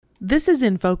This is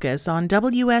In Focus on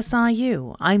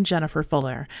WSIU. I'm Jennifer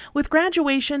Fuller. With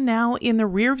graduation now in the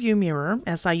rearview mirror,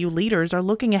 SIU leaders are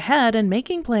looking ahead and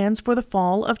making plans for the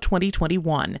fall of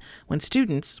 2021, when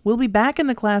students will be back in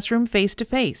the classroom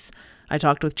face-to-face. I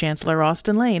talked with Chancellor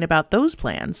Austin Lane about those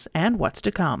plans and what's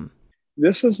to come.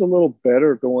 This is a little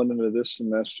better going into this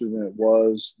semester than it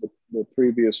was the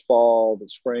previous fall, the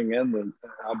spring, and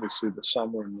obviously the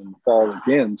summer and then the fall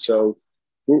again. So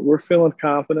we're feeling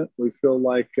confident. We feel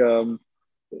like,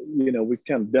 we've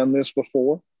kind of done this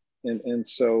before. And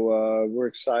so we're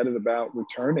excited about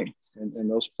returning. And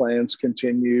those plans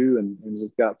continue. And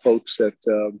we've got folks that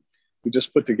we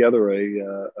just put together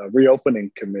a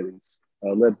reopening committee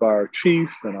led by our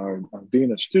chief and our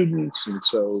dean of students. And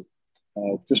so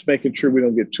just making sure we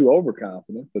don't get too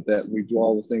overconfident, but that we do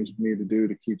all the things we need to do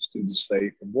to keep students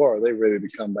safe. And boy, are they ready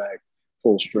to come back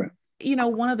full strength. You know,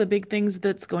 one of the big things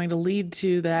that's going to lead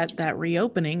to that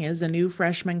reopening is a new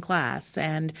freshman class.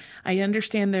 And I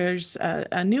understand there's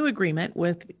a new agreement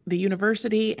with the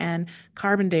university and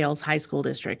Carbondale's high school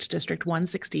district, District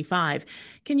 165.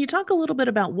 Can you talk a little bit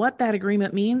about what that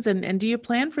agreement means? And do you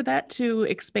plan for that to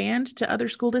expand to other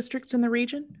school districts in the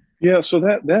region? Yeah, so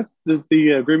that's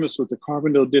the agreements with the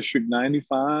Carbondale District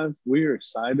 95. We are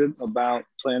excited about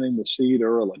planting the seed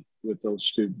early with those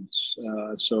students.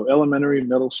 So elementary,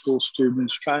 middle school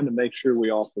students, trying to make sure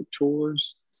we offer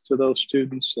tours to those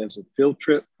students as a field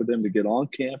trip for them to get on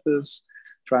campus,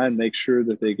 try and make sure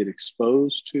that they get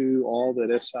exposed to all that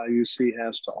SIUC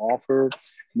has to offer.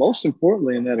 Most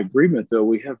importantly, in that agreement, though,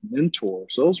 we have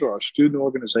mentors. Those are our student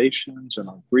organizations and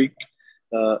our Greek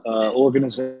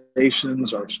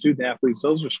organizations, our student athletes.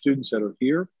 Those are students that are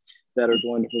here that are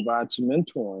going to provide some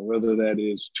mentoring, whether that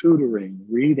is tutoring,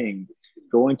 reading,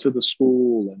 going to the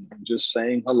school and just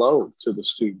saying hello to the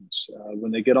students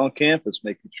when they get on campus,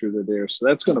 making sure they're there. So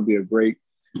that's going to be a great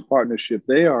partnership.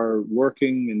 They are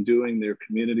working and doing their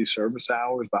community service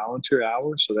hours, volunteer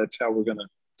hours. So that's how we're going to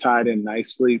tie it in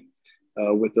nicely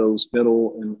with those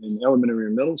middle and elementary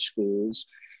and middle schools.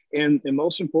 And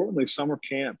most importantly, summer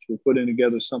camps. We're putting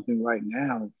together something right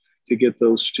now to get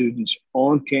those students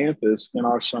on campus in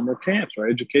our summer camps, our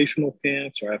educational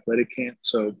camps, our athletic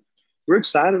camps. So we're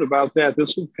excited about that.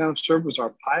 This will kind of serve as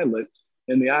our pilot.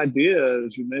 And the idea,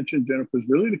 as you mentioned, Jennifer, is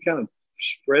really to kind of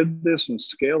spread this and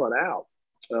scale it out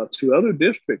to other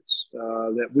districts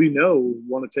that we know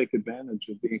want to take advantage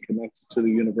of being connected to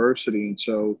the university. And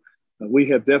so we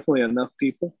have definitely enough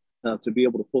people to be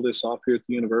able to pull this off here at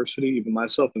the university, even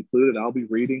myself included. I'll be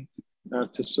reading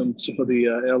to some of the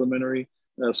elementary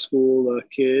school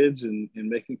kids and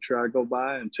making sure I go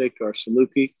by and take our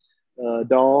SIUC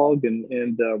dog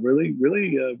and really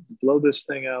blow this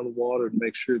thing out of the water and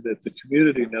make sure that the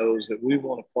community knows that we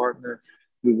want to partner.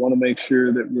 We want to make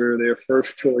sure that we're their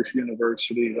first choice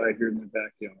university right here in the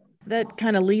backyard. That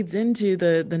kind of leads into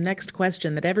the next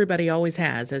question that everybody always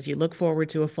has as you look forward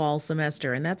to a fall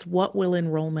semester, and that's what will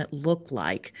enrollment look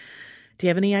like? Do you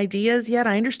have any ideas yet?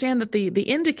 I understand that the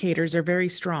indicators are very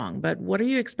strong, but what are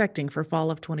you expecting for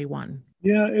fall of 21?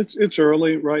 Yeah, it's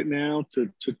early right now to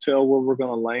tell where we're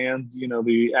going to land. You know,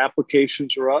 the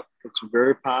applications are up. It's a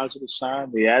very positive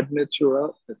sign. The admits are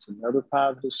up. It's another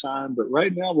positive sign. But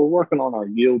right now we're working on our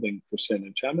yielding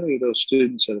percentage. How many of those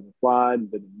students that have applied and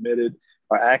been admitted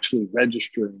are actually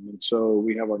registering? And so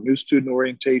we have our new student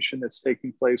orientation that's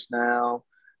taking place now.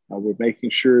 We're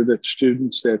making sure that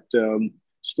students that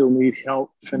still need help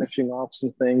finishing off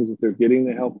some things, that they're getting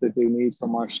the help that they need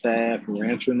from our staff, and we're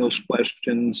answering those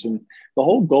questions. And the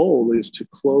whole goal is to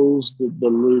close the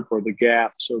loop or the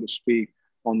gap, so to speak,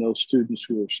 on those students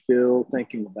who are still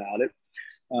thinking about it.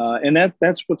 And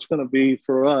that's what's going to be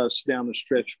for us down the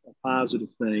stretch a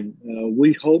positive thing.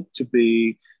 We hope to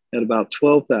be at about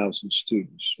 12,000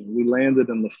 students. When we landed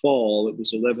in the fall, it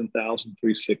was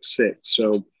 11,366.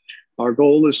 So our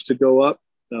goal is to go up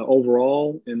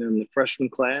overall, and then the freshman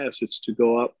class, it's to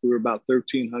go up. We were about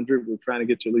 1,300. We're trying to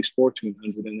get to at least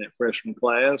 1,400 in that freshman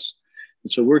class.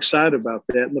 And so we're excited about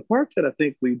that. And the part that I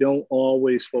think we don't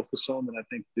always focus on, that I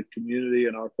think the community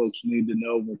and our folks need to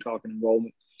know when we're talking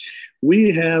enrollment,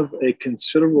 we have a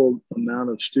considerable amount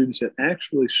of students that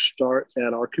actually start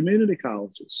at our community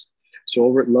colleges. So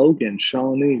over at Logan,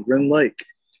 Shawnee, Grand Lake.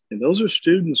 And those are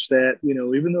students that, you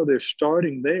know, even though they're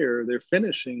starting there, they're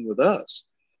finishing with us.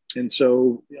 And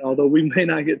so, although we may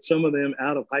not get some of them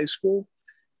out of high school,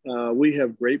 we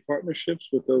have great partnerships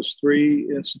with those three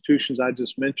institutions I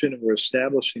just mentioned, and we're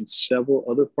establishing several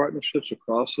other partnerships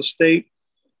across the state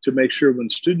to make sure when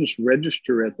students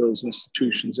register at those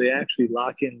institutions, they actually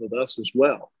lock in with us as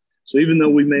well. So even though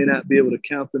we may not be able to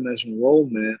count them as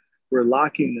enrollment, we're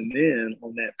locking them in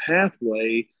on that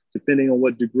pathway depending on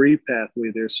what degree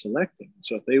pathway they're selecting.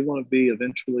 So if they want to be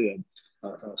eventually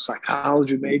a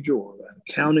psychology major or an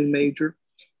accounting major,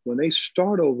 when they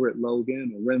start over at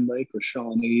Logan or Rend Lake or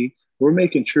Shawnee, we're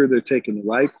making sure they're taking the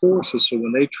right courses. So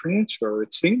when they transfer,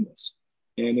 it's seamless.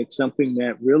 And it's something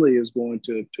that really is going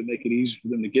to make it easy for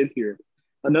them to get here.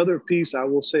 Another piece, I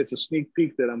will say, it's a sneak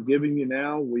peek that I'm giving you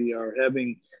now. We are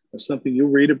having something you'll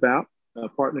read about, a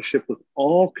partnership with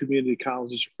all community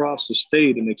colleges across the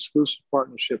state, an exclusive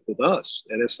partnership with us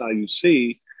at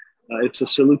SIUC. It's a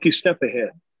SIUC Step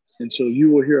Ahead. And so you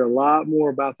will hear a lot more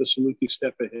about the SIUC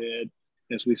Step Ahead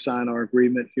as we sign our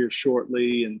agreement here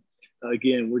shortly. And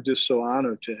again, we're just so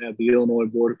honored to have the Illinois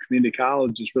Board of Community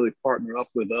Colleges really partner up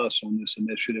with us on this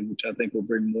initiative, which I think will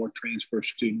bring more transfer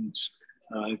students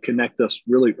and connect us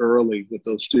really early with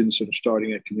those students that are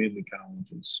starting at community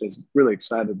colleges. So really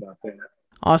excited about that.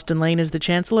 Austin Lane is the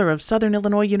Chancellor of Southern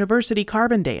Illinois University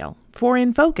Carbondale. For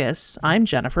In Focus, I'm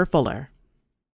Jennifer Fuller.